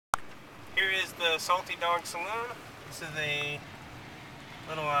is the Salty Dog Saloon. This is a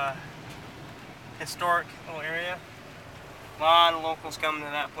little historic little area. A lot of locals come to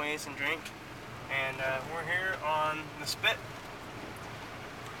that place and drink. And we're here on the Spit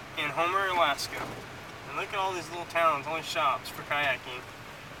in Homer, Alaska. And look at all these little towns, all these shops for kayaking.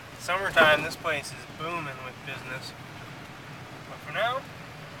 Summertime, this place is booming with business. But for now,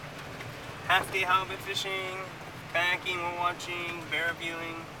 half-day halibut fishing, kayaking, whale watching, bear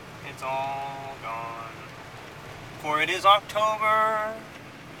viewing, it's all gone. For it is October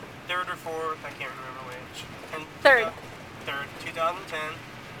 3rd or 4th, I can't remember which. 3rd. 3rd, 2010.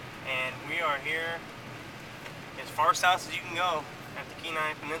 And we are here as far south as you can go at the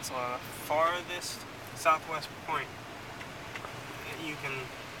Kenai Peninsula, the farthest southwest point that you can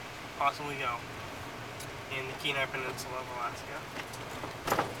possibly go in the Kenai Peninsula of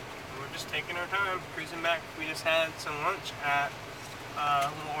Alaska. We're just taking our time, cruising back. We just had some lunch at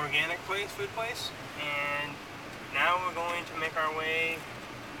a little organic place, food place, and now we're going to make our way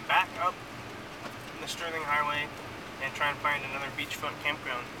back up the Sterling Highway and try and find another beachfront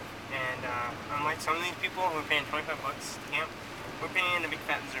campground. And unlike some of these people who are paying 25 bucks to camp, we're paying a big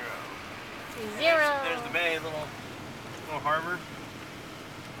fat zero. There's the bay, little harbor.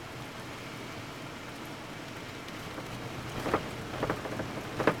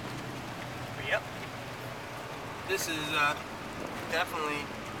 But yep, this is definitely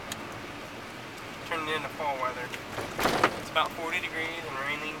turning into fall weather. It's about 40 degrees and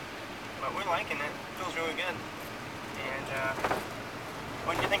raining, but we're liking it. It feels really good. And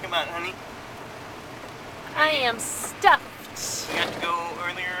what did you think about it, honey? I am stuffed. We got to go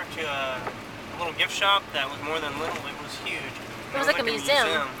earlier to a little gift shop that was more than little, it was huge. It was like a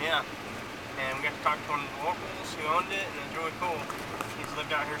museum. Yeah. And we got to talk to one of the locals who owned it, and it was really cool. He's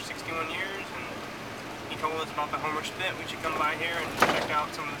lived out here 61 years, and he told us about the Homer Spit. We should come by here and check out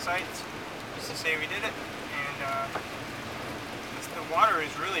some of the sites, just to say we did it. And the water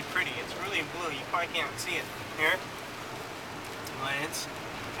is really pretty. It's really blue. You probably can't see it here, but it's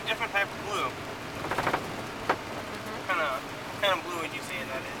a different type of blue. What kind of blue would you say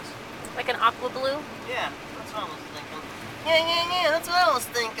that is? Like an aqua blue? Yeah, that's what I was thinking. Yeah, that's what I was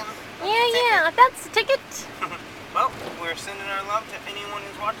thinking. Yeah, that's a ticket. Well, we're sending our love to anyone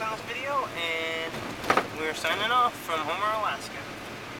who's watching this video, and we're signing off from Homer, Alaska.